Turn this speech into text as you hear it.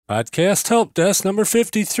Podcast Help Desk number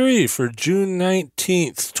 53 for June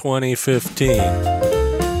 19th, 2015.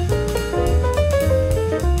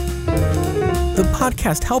 The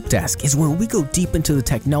Podcast Help Desk is where we go deep into the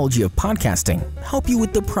technology of podcasting, help you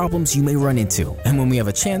with the problems you may run into, and when we have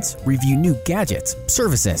a chance, review new gadgets,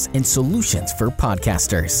 services, and solutions for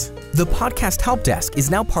podcasters. The Podcast Help Desk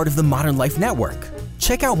is now part of the Modern Life Network.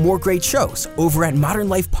 Check out more great shows over at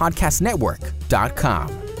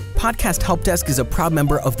modernlifepodcastnetwork.com. Podcast Help Desk is a proud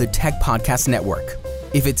member of the Tech Podcast Network.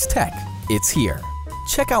 If it's tech, it's here.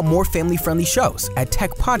 Check out more family-friendly shows at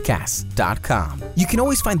techpodcasts.com. You can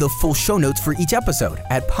always find the full show notes for each episode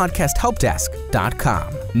at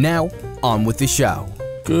podcasthelpdesk.com. Now, on with the show.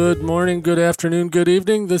 Good morning, good afternoon, good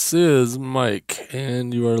evening. This is Mike,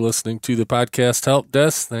 and you are listening to the Podcast Help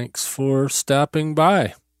Desk. Thanks for stopping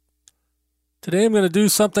by. Today I'm going to do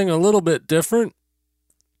something a little bit different.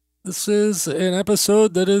 This is an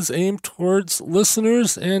episode that is aimed towards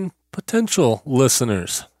listeners and potential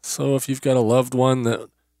listeners. So if you've got a loved one that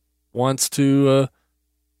wants to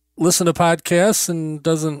listen to podcasts and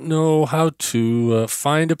doesn't know how to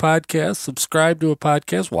find a podcast, subscribe to a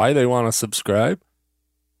podcast, why they want to subscribe,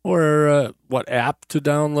 or what app to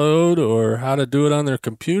download, or how to do it on their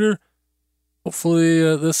computer,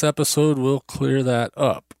 hopefully this episode will clear that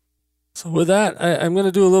up. So with that, I'm going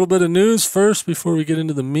to do a little bit of news first before we get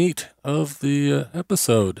into the meat of the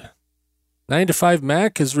episode.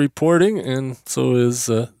 9to5Mac is reporting, and so is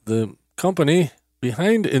the company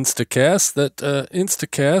behind Instacast, that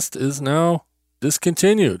Instacast is now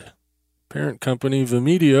discontinued. Parent company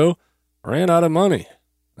Vimeo ran out of money.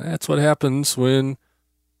 That's what happens when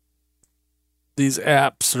these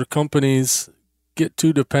apps or companies get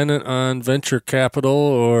too dependent on venture capital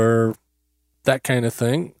or that kind of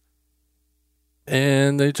thing.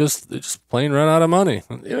 And they just plain run out of money.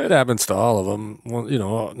 It happens to all of them. Well,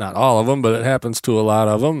 not all of them, but it happens to a lot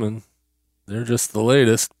of them, and they're just the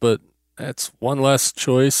latest. But that's one less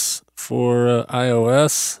choice for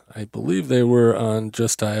iOS. I believe they were on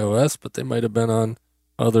just iOS, but they might have been on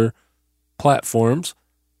other platforms.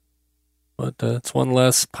 But it's one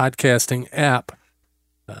less podcasting app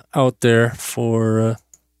out there for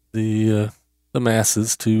the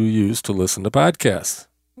masses to use to listen to podcasts.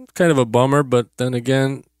 Kind of a bummer, but then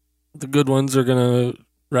again, the good ones are going to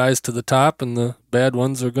rise to the top and the bad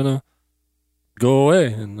ones are going to go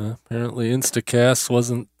away. And apparently Instacast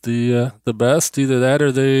wasn't the best. Either that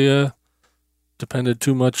or they depended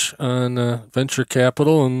too much on venture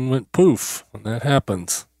capital and went poof when that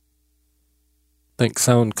happens. Think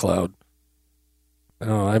SoundCloud.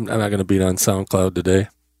 No, I'm not going to beat on SoundCloud today.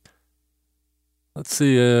 Let's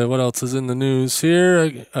see what else is in the news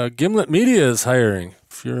here. Gimlet Media is hiring.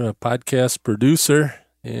 If you're a podcast producer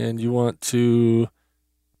and you want to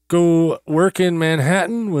go work in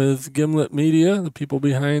Manhattan with Gimlet Media, the people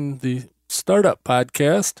behind the Startup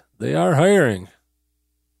Podcast, they are hiring.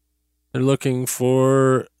 They're looking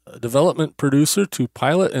for a development producer to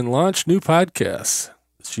pilot and launch new podcasts.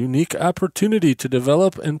 This unique opportunity to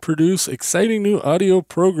develop and produce exciting new audio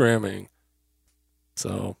programming.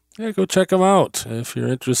 So, yeah, go check them out if you're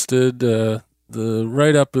interested. The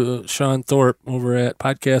write-up, Sean Thorpe over at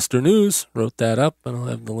Podcaster News wrote that up, and I'll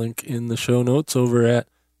have the link in the show notes over at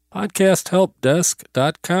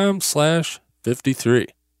podcasthelpdesk.com/53.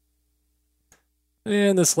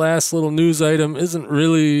 And this last little news item isn't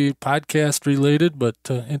really podcast related, but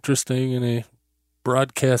interesting in a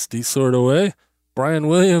broadcasty sort of way. Brian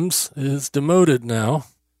Williams is demoted now.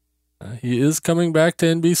 He is coming back to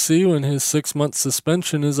NBC when his 6-month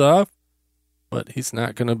suspension is off, but he's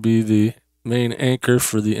not going to be the main anchor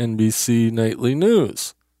for the NBC Nightly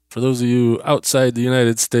News. For those of you outside the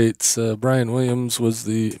United States, Brian Williams was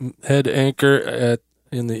the head anchor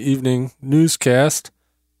in the evening newscast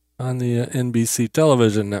on the NBC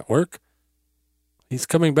television network. He's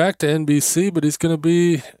coming back to NBC, but he's going to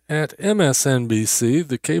be at MSNBC,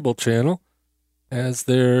 the cable channel, as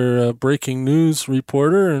their breaking news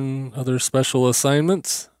reporter and other special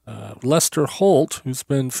assignments. Lester Holt, who's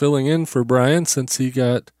been filling in for Brian since he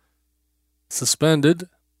got suspended,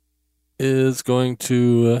 is going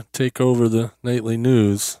to take over the nightly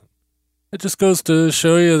news. It just goes to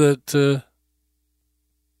show you that,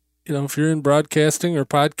 if you're in broadcasting or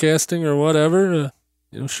podcasting or whatever,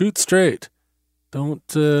 shoot straight. Don't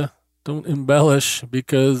embellish,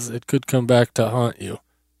 because it could come back to haunt you.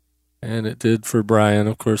 And it did for Brian.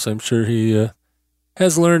 Of course, I'm sure he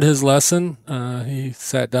has learned his lesson. He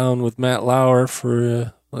sat down with Matt Lauer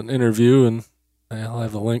for an interview, and I'll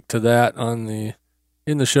have a link to that in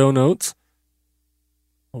the show notes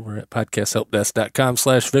over at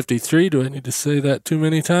podcasthelpdesk.com/53. Do I need to say that too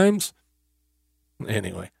many times?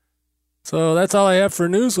 Anyway, So that's all I have for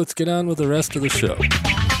news. Let's get on with the rest of the show.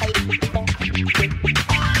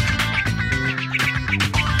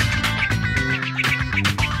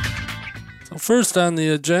 So first on the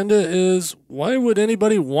agenda is, why would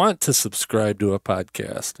anybody want to subscribe to a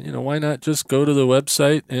podcast? Why not just go to the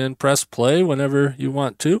website and press play whenever you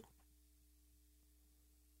want to?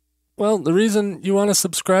 Well, the reason you want to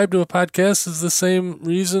subscribe to a podcast is the same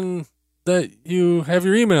reason that you have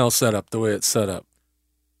your email set up the way it's set up.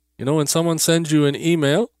 When someone sends you an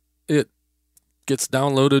email, it gets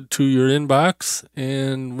downloaded to your inbox,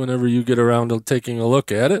 and whenever you get around to taking a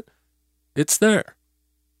look at it, it's there.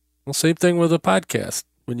 Well, same thing with a podcast.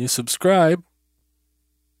 When you subscribe,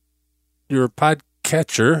 your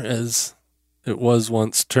podcatcher, as it was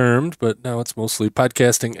once termed, but now it's mostly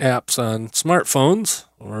podcasting apps on smartphones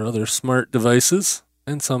or other smart devices,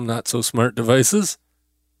 and some not so smart devices,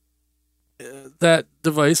 that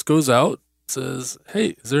device goes out, says,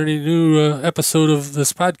 hey, is there any new episode of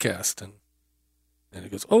this podcast? And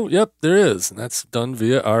it goes, oh, yep, there is. And that's done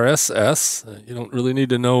via RSS. You don't really need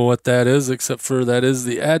to know what that is, except for that is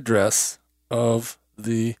the address of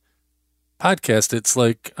the podcast. It's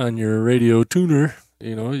like on your radio tuner,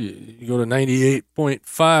 you go to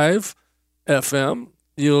 98.5 FM,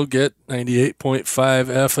 you'll get 98.5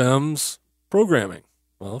 FM's programming.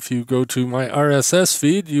 Well, if you go to my RSS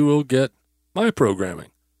feed, you will get my programming.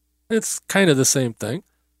 It's kind of the same thing,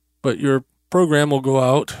 but your program will go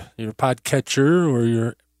out, your podcatcher or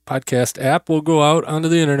your podcast app will go out onto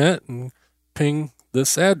the internet and ping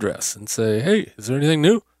this address and say, hey, is there anything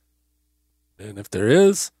new? And if there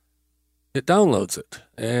is, it downloads it.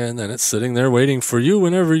 And then it's sitting there waiting for you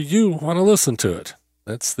whenever you want to listen to it.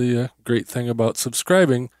 That's the great thing about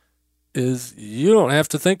subscribing, is you don't have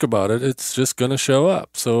to think about it. It's just going to show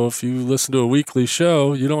up. So if you listen to a weekly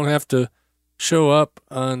show, you don't have to show up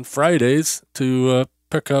on Fridays to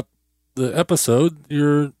pick up the episode.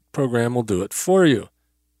 Your program will do it for you.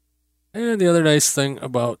 And the other nice thing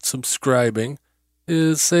about subscribing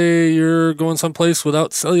is, say you're going someplace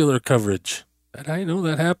without cellular coverage. And I know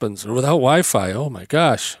that happens. Or without Wi-Fi. Oh my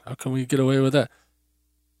gosh, how can we get away with that?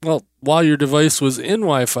 Well, while your device was in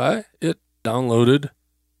Wi-Fi, it downloaded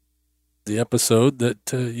the episode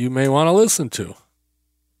that you may want to listen to.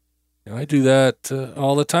 I do that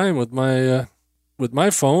all the time with my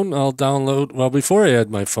phone. I'll download, well, before I had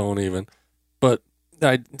my phone even, but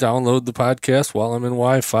I download the podcast while I'm in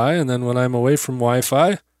Wi-Fi, and then when I'm away from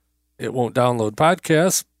Wi-Fi, it won't download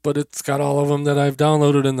podcasts, but it's got all of them that I've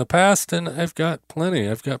downloaded in the past, and I've got plenty.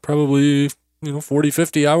 I've got probably 40,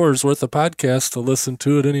 50 hours worth of podcasts to listen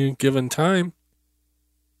to at any given time,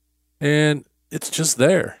 and it's just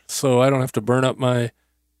there. So I don't have to burn up my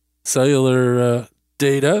cellular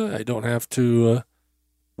data. I don't have to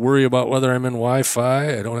worry about whether I'm in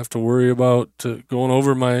Wi-Fi. I don't have to worry about going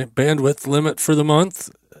over my bandwidth limit for the month.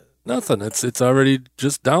 Nothing. It's already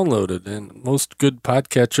just downloaded. And most good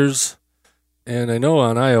podcatchers, and I know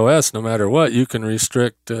on iOS, no matter what, you can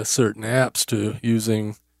restrict certain apps to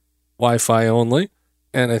using Wi-Fi only.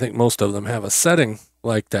 And I think most of them have a setting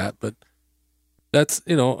like that. But that's,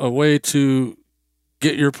 a way to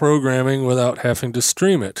get your programming without having to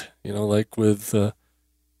stream it. Like with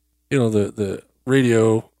the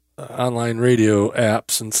radio, online radio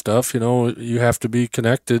apps and stuff, you have to be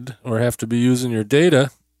connected or have to be using your data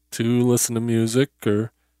to listen to music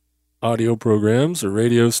or audio programs or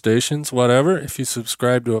radio stations, whatever. If you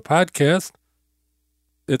subscribe to a podcast,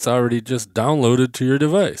 it's already just downloaded to your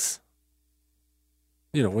device.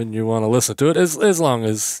 When you want to listen to it, as long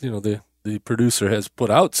as, the producer has put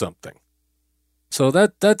out something. So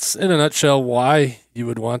that's in a nutshell why you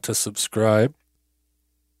would want to subscribe.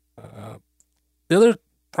 The other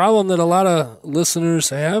problem that a lot of listeners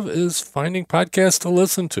have is finding podcasts to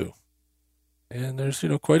listen to. And there's,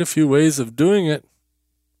 quite a few ways of doing it.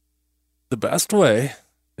 The best way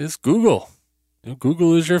is Google.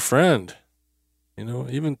 Google is your friend.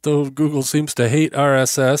 Even though Google seems to hate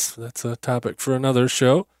RSS, that's a topic for another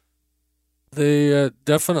show, they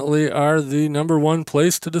definitely are the number one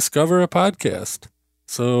place to discover a podcast.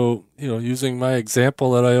 So, using my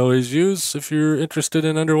example that I always use, if you're interested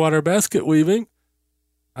in underwater basket weaving,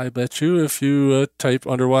 I bet you if you type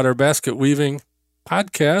underwater basket weaving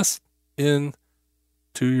podcast in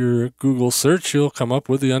to your Google search, you'll come up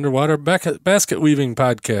with the underwater basket weaving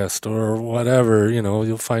podcast or whatever.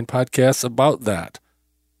 You'll find podcasts about that.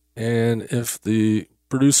 And if the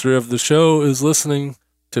producer of the show is listening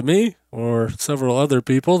to me or several other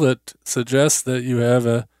people that suggest that you have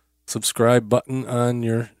a subscribe button on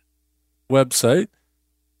your website,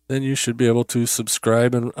 then you should be able to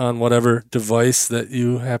subscribe on whatever device that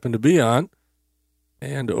you happen to be on,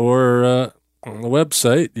 and or on the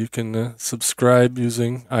website. You can subscribe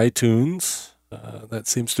using iTunes. That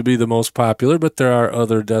seems to be the most popular, but there are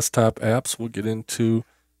other desktop apps we'll get into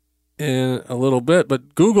in a little bit.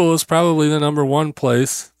 But Google is probably the number one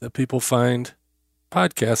place that people find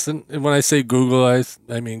podcasts. And when I say Google,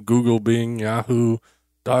 I mean Google, Bing, Yahoo,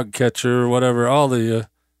 Dogcatcher, whatever, all the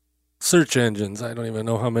search engines. I don't even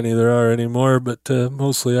know how many there are anymore, but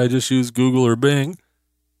mostly I just use Google or Bing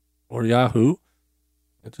or Yahoo.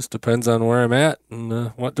 It just depends on where I'm at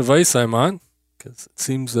and what device I'm on, because it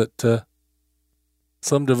seems that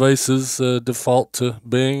some devices default to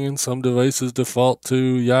Bing and some devices default to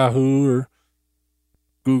Yahoo or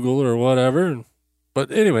Google or whatever.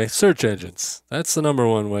 But anyway, search engines. That's the number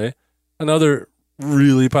one way. Another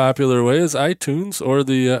really popular way is iTunes or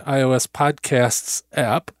the iOS Podcasts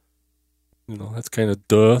app. That's kind of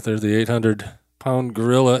duh. They're the 800-pound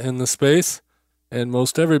gorilla in the space. And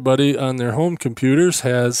most everybody on their home computers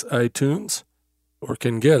has iTunes or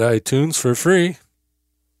can get iTunes for free.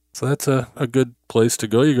 So that's a good place to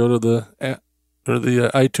go. You go to the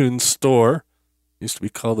iTunes store. It used to be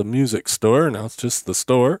called the music store. Now it's just the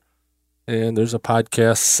store. And there's a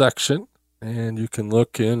podcast section. And you can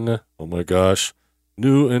look in, oh my gosh,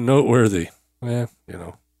 new and noteworthy. You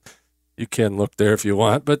can look there if you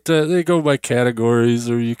want. But they go by categories,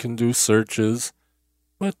 or you can do searches.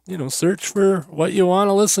 But, search for what you want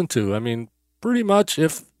to listen to. I mean, pretty much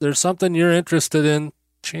if there's something you're interested in,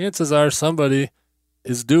 chances are somebody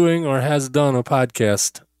is doing or has done a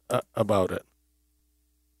podcast about it.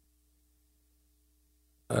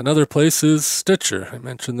 Another place is Stitcher. I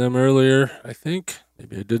mentioned them earlier, I think.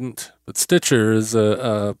 Maybe I didn't. But Stitcher is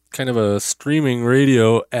a kind of a streaming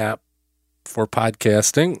radio app for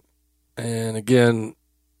podcasting. And again,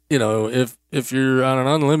 if you're on an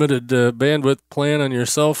unlimited bandwidth plan on your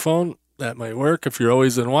cell phone, that might work. If you're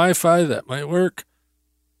always in Wi-Fi, that might work.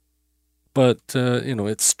 But,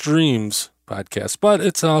 it streams podcasts. But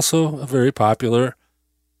it's also a very popular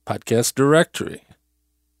podcast directory.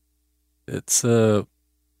 It's, that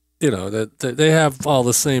they have all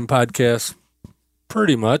the same podcasts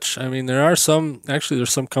pretty much. I mean, there's some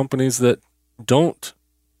companies that don't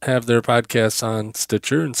have their podcasts on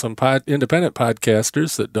Stitcher, and some independent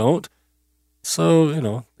podcasters that don't.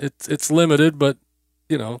 So, it's limited, but,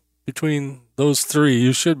 between those three,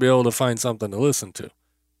 you should be able to find something to listen to.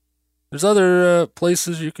 There's other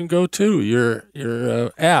places you can go to, your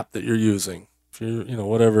app that you're using. If you're,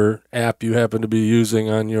 whatever app you happen to be using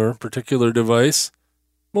on your particular device,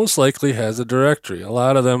 most likely has a directory. A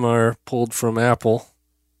lot of them are pulled from Apple.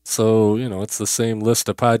 So, it's the same list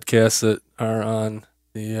of podcasts that are on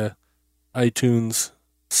the iTunes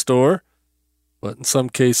store, but in some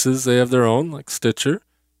cases they have their own, like Stitcher,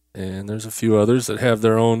 and there's a few others that have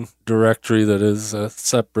their own directory that is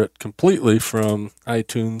separate completely from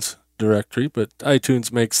iTunes directory, but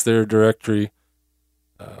iTunes makes their directory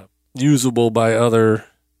usable by other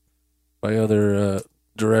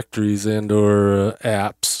directories and or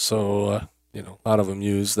apps, so a lot of them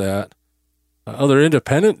use that. Other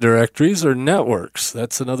independent directories or networks.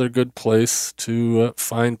 That's another good place to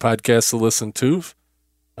find podcasts to listen to.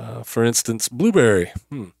 For instance, Blueberry.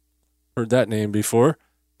 Heard that name before.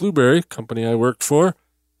 Blueberry, company I worked for,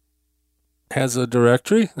 has a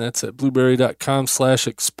directory. That's at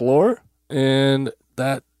blueberry.com/explore. And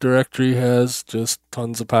that directory has just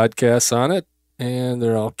tons of podcasts on it. And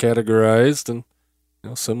they're all categorized and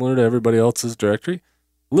similar to everybody else's directory.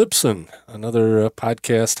 Libsyn, another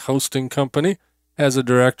podcast hosting company, has a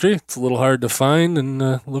directory. It's a little hard to find and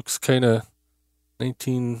looks kind of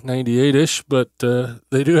 1998-ish, but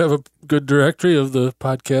they do have a good directory of the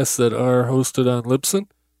podcasts that are hosted on Libsyn.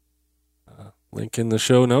 Link in the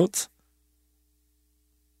show notes.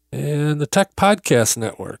 And the Tech Podcast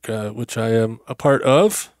Network, which I am a part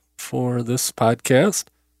of for this podcast.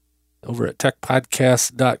 Over at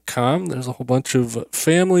techpodcast.com, there's a whole bunch of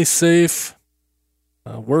family-safe,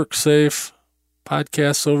 work-safe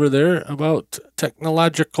podcasts over there about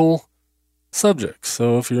technological subjects.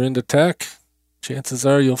 So if you're into tech, chances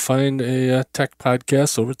are you'll find a tech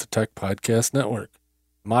podcast over at the Tech Podcast Network.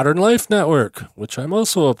 Modern Life Network, which I'm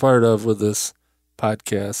also a part of with this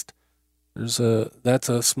podcast. That's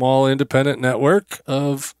a small independent network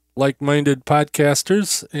of like-minded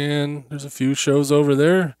podcasters, and there's a few shows over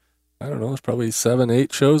there. I don't know, there's probably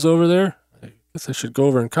 7-8 shows over there. I guess I should go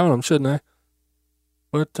over and count them, shouldn't I?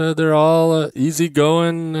 But they're all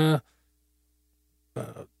easygoing,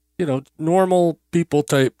 normal people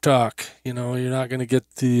type talk. You're not going to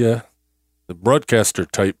get the broadcaster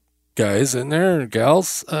type guys in there,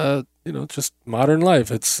 gals. Just modern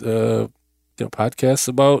life. It's podcasts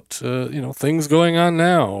about things going on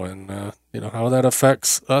now and how that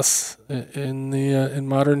affects us in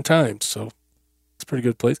modern times. So it's a pretty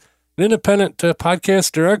good place. An independent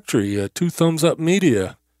podcast directory, Two Thumbs Up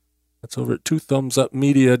Media. That's over at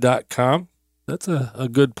twothumbsupmedia.com. That's a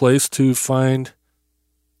good place to find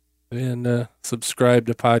and subscribe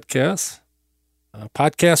to podcasts.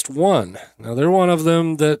 Podcast One. Now, they're one of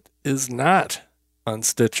them that is not on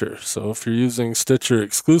Stitcher. So if you're using Stitcher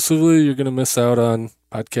exclusively, you're going to miss out on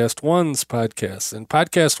Podcast One's podcasts. And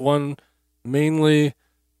Podcast One mainly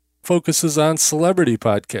focuses on celebrity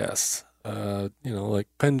podcasts. Like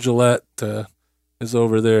Penn Jillette is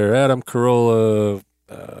over there. Adam Carolla,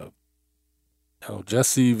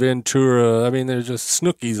 Jesse Ventura. I mean, they're just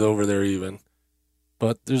Snookies over there even.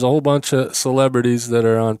 But there's a whole bunch of celebrities that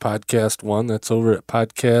are on Podcast One. That's over at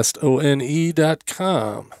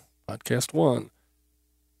podcastone.com. Podcast One.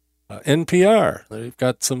 NPR. They've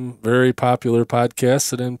got some very popular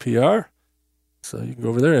podcasts at NPR. So you can go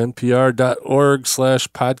over there,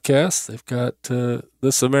 npr.org/podcasts. They've got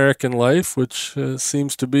This American Life, which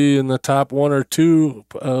seems to be in the top 1 or 2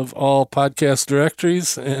 of all podcast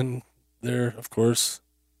directories. And they're, of course,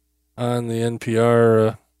 on the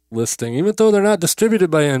NPR listing, even though they're not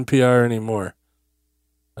distributed by NPR anymore.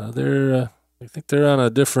 I think they're on a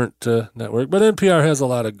different network, but NPR has a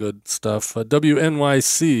lot of good stuff.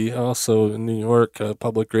 WNYC, also in New York, a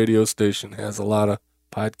public radio station, has a lot of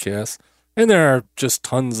podcasts. And there are just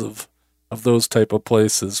tons of those type of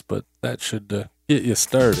places, but that should get you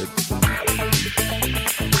started.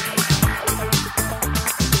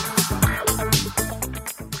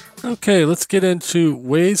 Okay, let's get into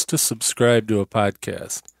ways to subscribe to a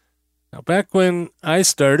podcast. Now, back when I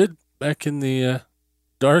started, back in the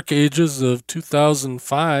dark ages of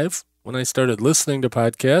 2005, when I started listening to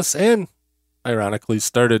podcasts, and ironically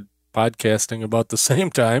started podcasting about the same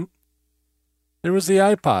time, there was the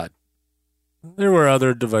iPod. There were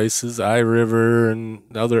other devices, iRiver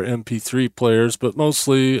and other MP3 players, but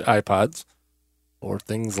mostly iPods, or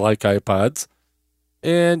things like iPods.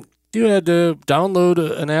 And you had to download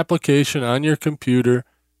an application on your computer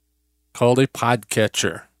called a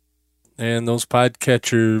podcatcher. And those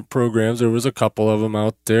podcatcher programs, there was a couple of them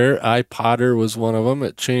out there. iPodder was one of them.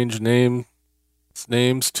 It changed names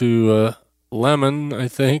to Lemon, I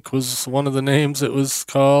think, was one of the names it was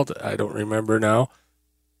called. I don't remember now.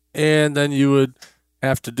 And then you would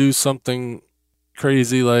have to do something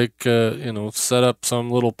crazy like, set up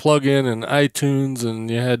some little plug-in in iTunes,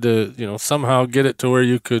 and you had to, somehow get it to where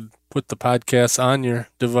you could put the podcast on your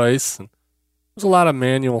device. And there's a lot of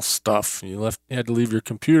manual stuff. You had to leave your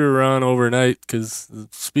computer on overnight because the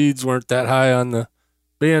speeds weren't that high on the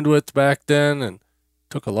bandwidth back then, and it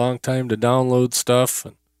took a long time to download stuff.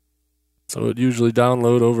 And so it'd usually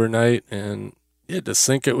download overnight, and you had to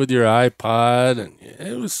sync it with your iPod, and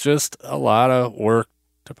it was just a lot of work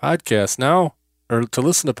to podcast now, or to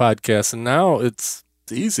listen to podcasts, and now it's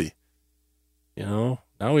easy. Now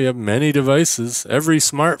we have many devices. Every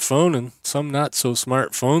smartphone and some not so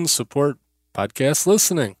smartphones support podcast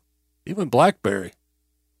listening, even BlackBerry.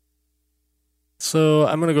 So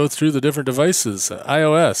I'm going to go through the different devices.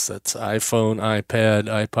 iOS, that's iPhone, iPad,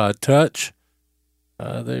 iPod Touch.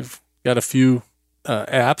 They've got a few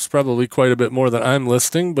apps, probably quite a bit more than I'm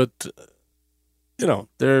listing, but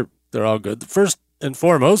they're all good. The first and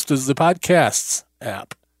foremost is the Podcasts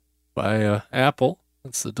app by Apple.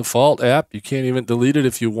 It's the default app. You can't even delete it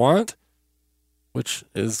if you want, which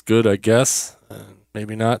is good, I guess.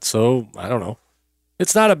 Maybe not so. I don't know.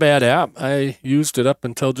 It's not a bad app. I used it up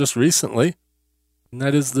until just recently, and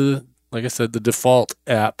that is like I said, the default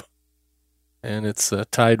app, and it's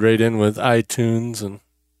tied right in with iTunes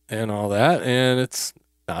and all that, and it's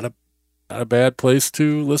not a bad place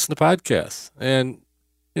to listen to podcasts. And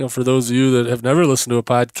for those of you that have never listened to a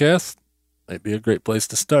podcast, might be a great place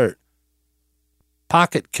to start.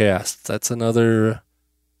 Pocket Casts, that's another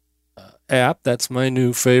app. That's my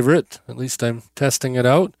new favorite. At least I'm testing it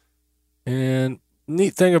out. And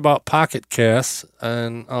neat thing about Pocket Casts,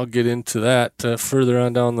 and I'll get into that further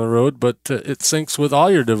on down the road, but it syncs with all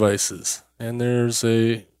your devices. And there's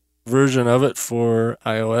a version of it for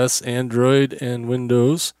iOS, Android, and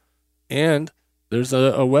Windows. And there's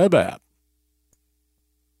a web app.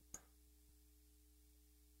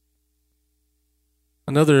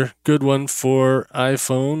 Another good one for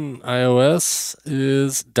iPhone, iOS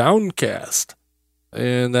is Downcast.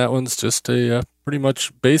 And that one's just a pretty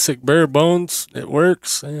much basic bare bones. It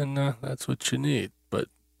works, and that's what you need. But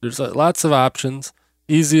there's lots of options.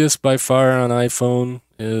 Easiest by far on iPhone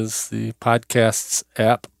is the Podcasts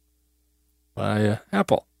app by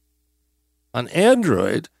Apple. On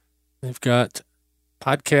Android, they've got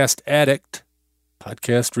Podcast Addict,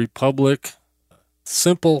 Podcast Republic,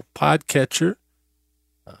 simple podcatcher.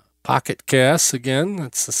 Pocket Casts, again,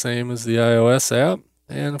 that's the same as the iOS app.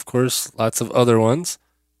 And, of course, lots of other ones.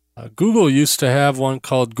 Google used to have one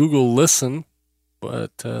called Google Listen,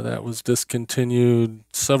 but that was discontinued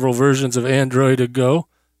several versions of Android ago.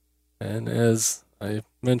 And as I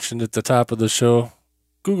mentioned at the top of the show,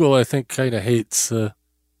 Google, I think, kind of hates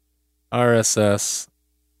RSS,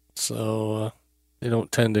 so they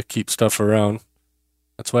don't tend to keep stuff around.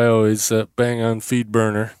 That's why I always bang on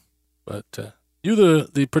FeedBurner. But you,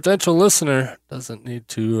 the potential listener, doesn't need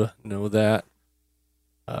to know that.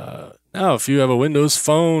 Now, if you have a Windows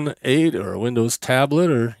Phone 8 or a Windows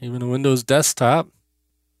tablet or even a Windows desktop,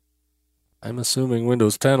 I'm assuming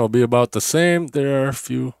Windows 10 will be about the same. There are a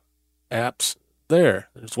few apps there.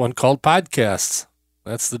 There's one called Podcasts.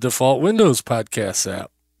 That's the default Windows Podcasts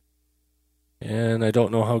app. And I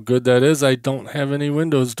don't know how good that is. I don't have any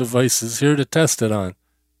Windows devices here to test it on.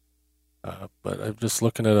 But I'm just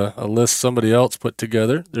looking at a list somebody else put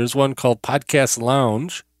together. There's one called Podcast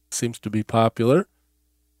Lounge. Seems to be popular.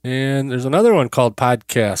 And there's another one called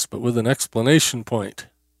Podcast, but with an exclamation point.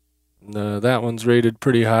 And, that one's rated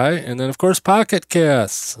pretty high. And then, of course, Pocket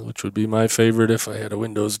Casts, which would be my favorite if I had a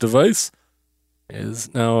Windows device,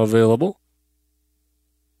 is now available.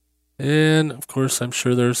 And, of course, I'm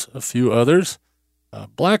sure there's a few others.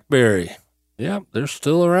 BlackBerry. Yeah, they're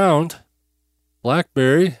still around.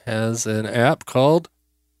 BlackBerry has an app called,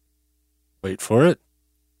 wait for it,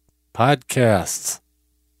 Podcasts.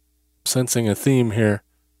 I'm sensing a theme here.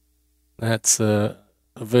 That's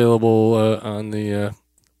available on the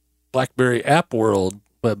BlackBerry App World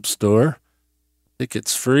web store. I think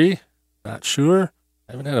it's free. Not sure.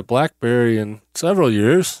 I haven't had a BlackBerry in several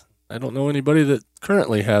years. I don't know anybody that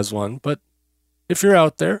currently has one. But if you're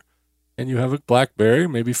out there and you have a BlackBerry,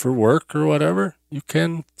 maybe for work or whatever, you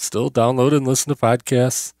can still download and listen to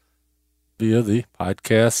podcasts via the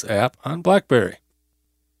Podcasts app on BlackBerry.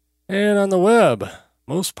 And on the web,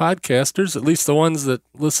 most podcasters, at least the ones that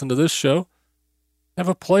listen to this show, have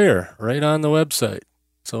a player right on the website.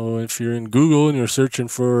 So if you're in Google and you're searching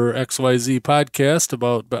for XYZ podcast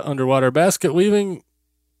about underwater basket weaving,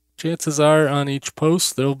 chances are on each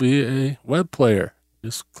post there'll be a web player.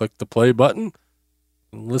 Just click the play button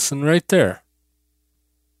and listen right there.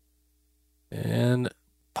 And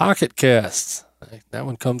Pocket Casts, that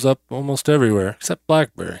one comes up almost everywhere except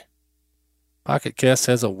BlackBerry. Pocket Cast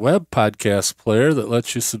has a web podcast player that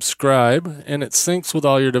lets you subscribe, and it syncs with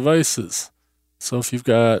all your devices. So if you've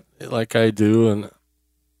got, like I do, an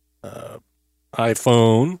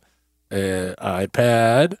iPhone, an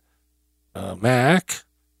iPad, a Mac,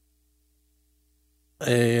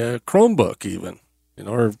 a Chromebook even,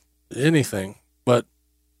 or anything, but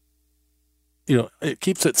it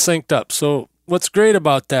keeps it synced up. So what's great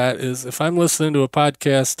about that is if I'm listening to a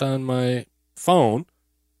podcast on my phone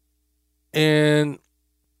and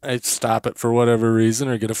I stop it for whatever reason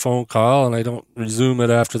or get a phone call and I don't resume it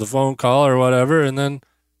after the phone call or whatever, and then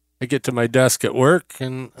I get to my desk at work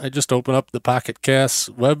and I just open up the Pocket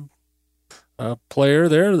Cast web player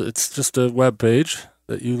there. It's just a web page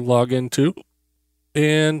that you log into,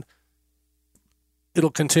 and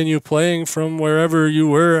it'll continue playing from wherever you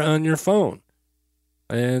were on your phone.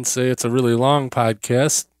 And say it's a really long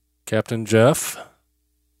podcast, Captain Jeff.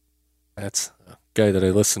 That's a guy that I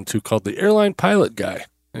listen to called the Airline Pilot Guy.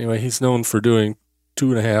 Anyway, he's known for doing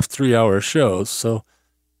 2.5, 3-hour shows, so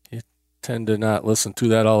you tend to not listen to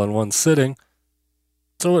that all in one sitting.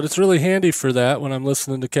 So it's really handy for that. When I'm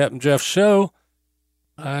listening to Captain Jeff's show,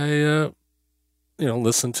 I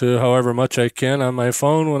listen to however much I can on my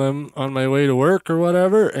phone when I'm on my way to work or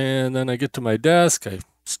whatever, and then I get to my desk, I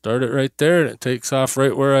start it right there, and it takes off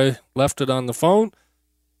right where I left it on the phone.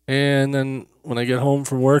 And then when I get home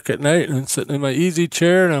from work at night and I'm sitting in my easy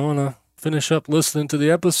chair and I want to finish up listening to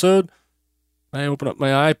the episode, I open up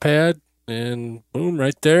my iPad and boom,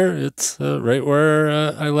 right there, it's right where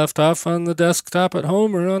I left off on the desktop at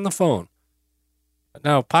home or on the phone.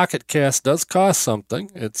 Now, Pocket Cast does cost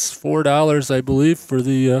something. It's $4, I believe, for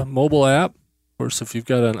the mobile app. Of course, if you've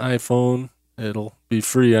got an iPhone, it'll be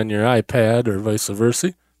free on your iPad or vice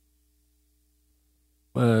versa.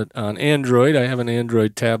 But on Android, I have an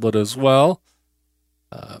Android tablet as well.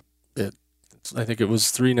 I think it was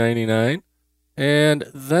 $3.99. And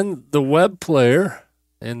then the web player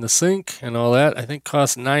and the sync and all that, I think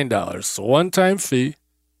costs $9. It's a one-time fee,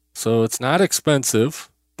 so it's not expensive,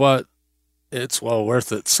 but it's well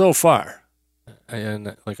worth it so far.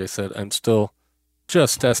 And like I said, I'm still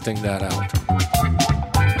just testing that out.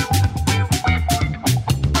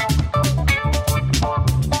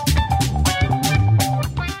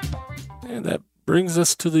 And that brings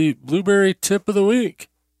us to the Blueberry Tip of the Week.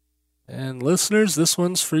 And listeners, this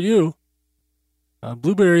one's for you.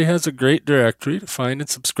 Blueberry has a great directory to find and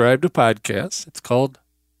subscribe to podcasts. It's called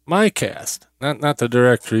MyCast. Not the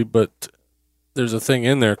directory, but there's a thing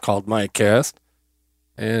in there called MyCast.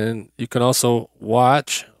 And you can also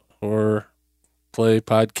watch or play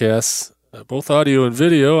podcasts, both audio and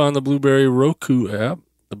video, on the Blueberry Roku app,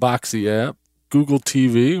 the Boxy app, Google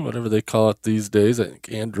TV, whatever they call it these days. I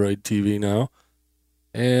think Android TV now.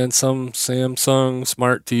 And some Samsung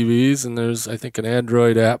smart TVs. And there's, I think, an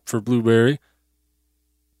Android app for Blueberry.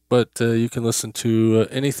 But you can listen to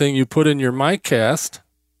anything you put in your MyCast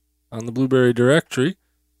on the Blueberry directory.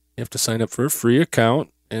 You have to sign up for a free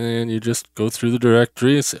account, and you just go through the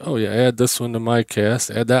directory and say, oh yeah, add this one to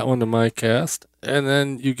MyCast, add that one to MyCast, and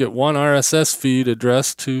then you get one RSS feed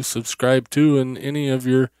address to subscribe to in any of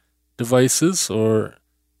your devices or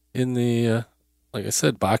in the, like I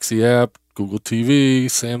said, Boxy app, Google TV,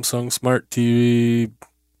 Samsung Smart TV,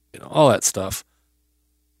 all that stuff.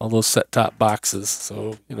 All those set-top boxes.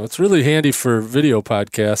 So, it's really handy for video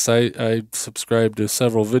podcasts. I subscribe to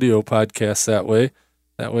several video podcasts that way.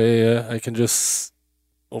 That way I can just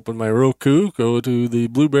open my Roku, go to the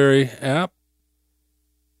Blueberry app,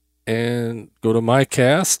 and go to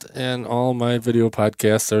MyCast, and all my video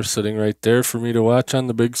podcasts are sitting right there for me to watch on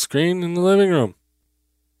the big screen in the living room.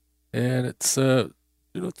 And it's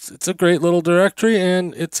it's a great little directory,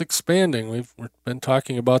 and it's expanding. We've been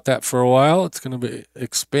talking about that for a while. It's going to be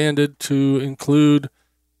expanded to include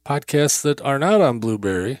podcasts that are not on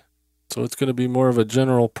Blueberry. So it's going to be more of a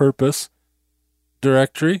general purpose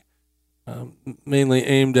directory, mainly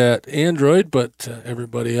aimed at Android, but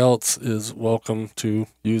everybody else is welcome to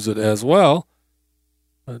use it as well.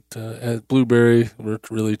 But at Blueberry, we're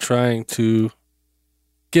really trying to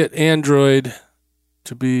get Android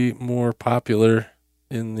to be more popular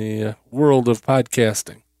in the world of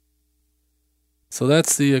podcasting. So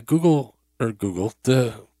that's the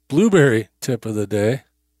the Blueberry tip of the day.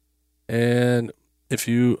 And if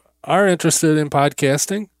you are interested in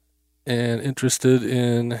podcasting and interested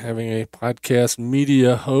in having a podcast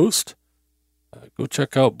media host, go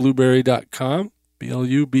check out blueberry.com,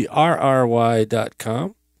 BLUBRRY.com.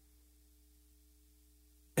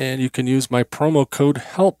 And you can use my promo code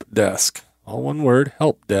HELPDESK, all one word,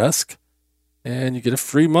 HELPDESK. And you get a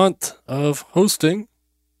free month of hosting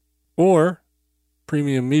or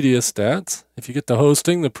premium media stats. If you get the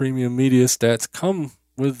hosting, the premium media stats come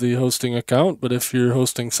with the hosting account. But if you're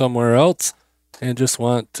hosting somewhere else and just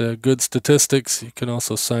want good statistics, you can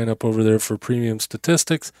also sign up over there for premium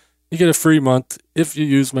statistics. You get a free month if you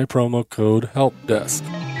use my promo code HELPDESK.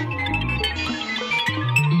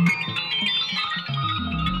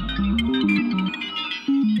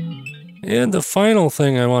 And the final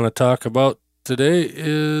thing I want to talk about today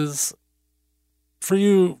is for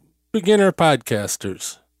you beginner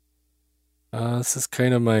podcasters. This is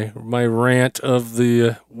kind of my rant of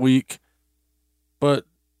the week. But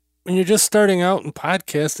when you're just starting out in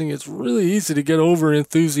podcasting, it's really easy to get over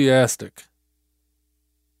enthusiastic.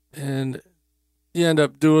 And you end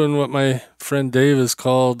up doing what my friend Dave has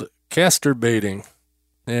called caster baiting.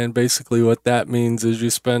 And basically what that means is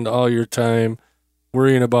you spend all your time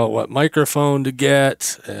worrying about what microphone to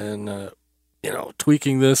get and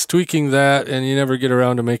tweaking this, tweaking that, and you never get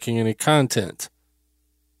around to making any content.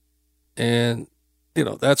 And,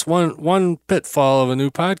 that's one pitfall of a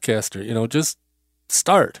new podcaster. Just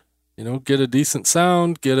start, get a decent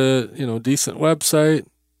sound, get a, decent website,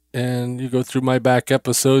 and you go through my back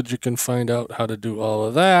episodes, you can find out how to do all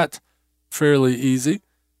of that fairly easy.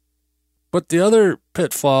 But the other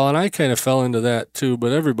pitfall, and I kind of fell into that too,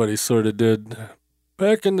 but everybody sort of did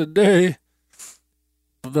back in the day,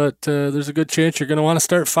 but there's a good chance you're going to want to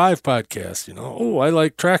start 5 podcasts. Oh, I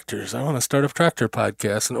like tractors. I want to start a tractor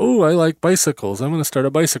podcast. And oh, I like bicycles. I'm going to start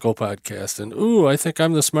a bicycle podcast. And oh, I think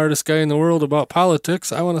I'm the smartest guy in the world about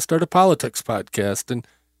politics. I want to start a politics podcast. And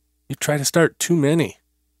you try to start too many.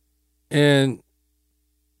 And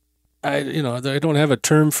I don't have a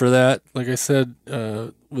term for that. Like I said,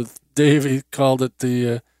 with Dave, he called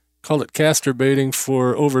it caster baiting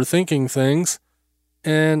for overthinking things.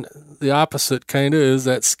 And the opposite kind of is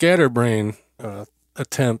that scatterbrain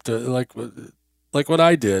attempt, like what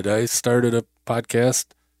I did. I started a podcast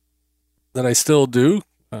that I still do.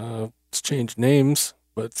 It's changed names,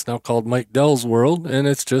 but it's now called Mike Dell's World, and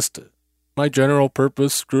it's just my general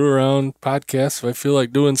purpose screw around podcast. If I feel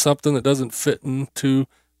like doing something that doesn't fit into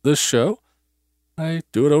this show, I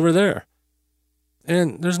do it over there.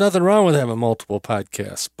 And there's nothing wrong with having multiple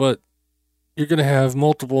podcasts, but you're going to have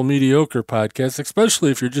multiple mediocre podcasts,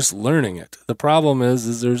 especially if you're just learning it. The problem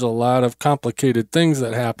is there's a lot of complicated things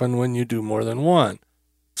that happen when you do more than one.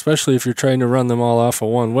 especially if you're trying to run them all off of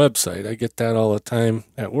one website. I get that all the time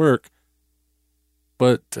at work.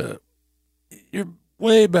 But you're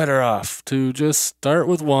way better off to just start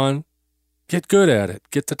with one, get good at it,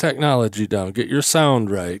 get the technology down, get your sound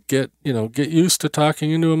right, get used to talking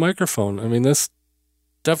into a microphone. I mean, this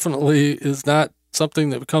definitely is not something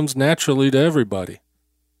that comes naturally to everybody.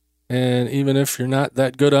 And even if you're not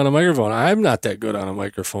that good on a microphone, I'm not that good on a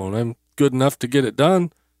microphone. I'm good enough to get it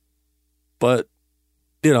done, but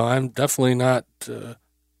I'm definitely not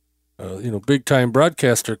big time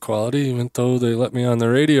broadcaster quality, even though they let me on the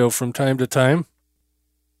radio from time to time.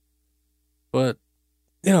 But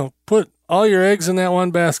put all your eggs in that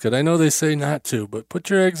one basket. I know they say not to, but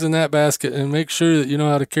put your eggs in that basket and make sure that you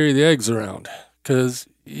know how to carry the eggs around, because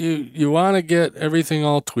you want to get everything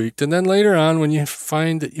all tweaked. And then later on, when you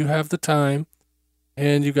find that you have the time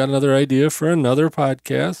and you've got another idea for another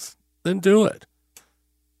podcast, then do it.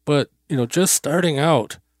 But, just starting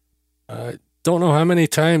out, I don't know how many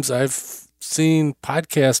times I've seen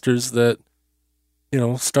podcasters that,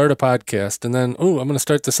 start a podcast and then, I'm going to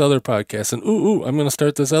start this other podcast, and I'm going to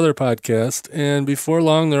start this other podcast. And before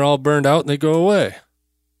long, they're all burned out and they go away.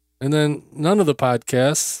 And then none of the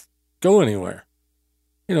podcasts go anywhere.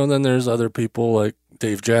 Then there's other people like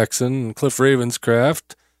Dave Jackson and Cliff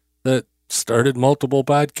Ravenscraft that started multiple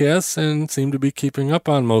podcasts and seem to be keeping up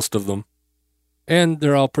on most of them. And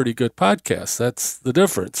they're all pretty good podcasts. That's the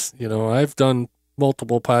difference. I've done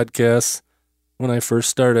multiple podcasts when I first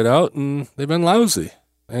started out, and they've been lousy.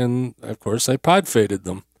 And, of course, I pod-faded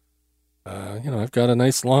them. I've got a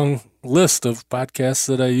nice long list of podcasts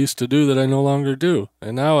that I used to do that I no longer do.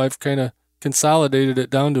 And now I've kind of consolidated it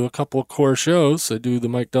down to a couple of core shows. I do the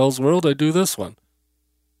Mike Dell's World. I do this one.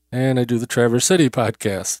 And I do the Traverse City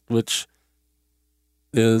podcast, which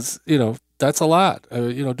is, that's a lot.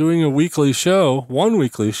 Doing a weekly show, one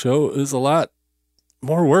weekly show, is a lot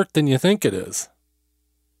more work than you think it is.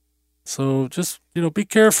 So just, be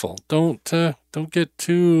careful. Don't get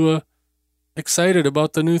too excited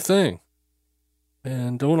about the new thing.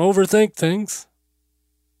 And don't overthink things.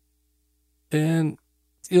 And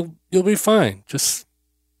you'll be fine. Just,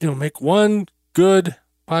 make one good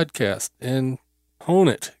podcast and hone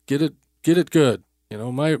it. Get it good.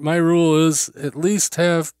 My rule is at least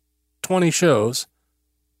have 20 shows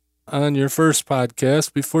on your first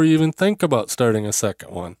podcast before you even think about starting a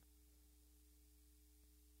second one.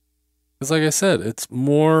 Because like I said, it's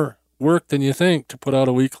more work than you think to put out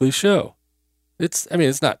a weekly show. It's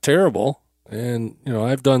not terrible. And,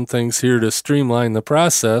 I've done things here to streamline the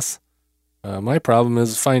process. My problem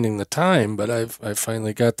is finding the time, but I've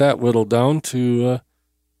finally got that whittled down to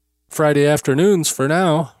Friday afternoons for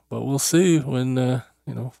now. But we'll see when,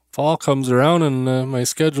 fall comes around and my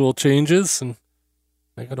schedule changes and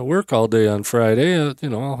I got to work all day on Friday.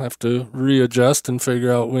 I'll have to readjust and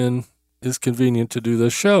figure out when is convenient to do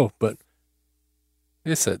this show. But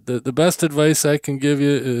like I said, the best advice I can give you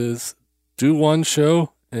is do one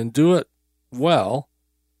show and do it well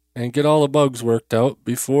and get all the bugs worked out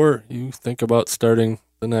before you think about starting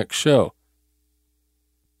the next show.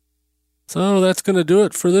 So that's going to do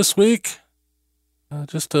it for this week.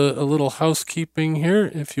 Just a little housekeeping here.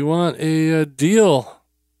 If you want a deal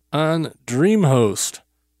on DreamHost,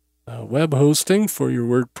 web hosting for your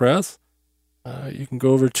WordPress, you can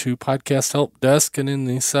go over to Podcast Help Desk, and in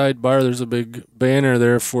the sidebar there's a big banner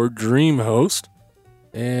there for DreamHost,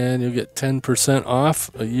 and you'll get 10% off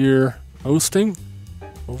a year hosting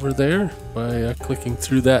over there by clicking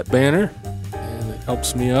through that banner, and it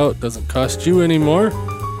helps me out. Doesn't cost you any more,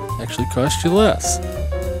 actually costs you less.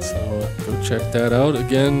 So go check that out.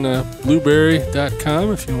 Again,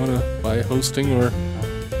 blueberry.com if you want to buy hosting or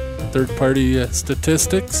third-party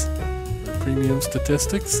statistics. Premium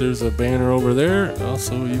statistics. There's a banner over there.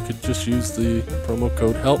 Also, you could just use the promo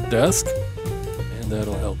code HELPDESK, and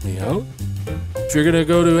that'll help me out. If you're going to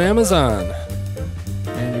go to Amazon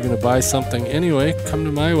and you're going to buy something anyway, come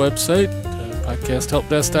to my website,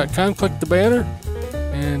 podcasthelpdesk.com, click the banner,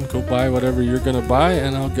 and go buy whatever you're going to buy,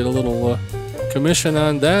 and I'll get a little commission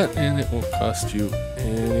on that, and it won't cost you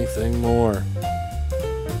anything more.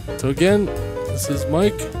 So again, this is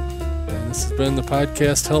Mike. This has been the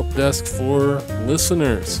Podcast Help Desk for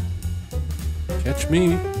listeners. Catch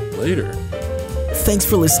me later. Thanks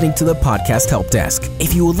for listening to the Podcast Help Desk.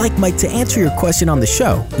 If you would like Mike to answer your question on the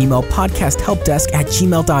show, email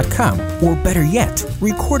podcasthelpdesk@gmail.com, or better yet,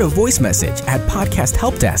 record a voice message at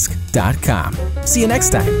podcasthelpdesk.com. See you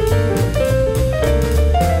next time.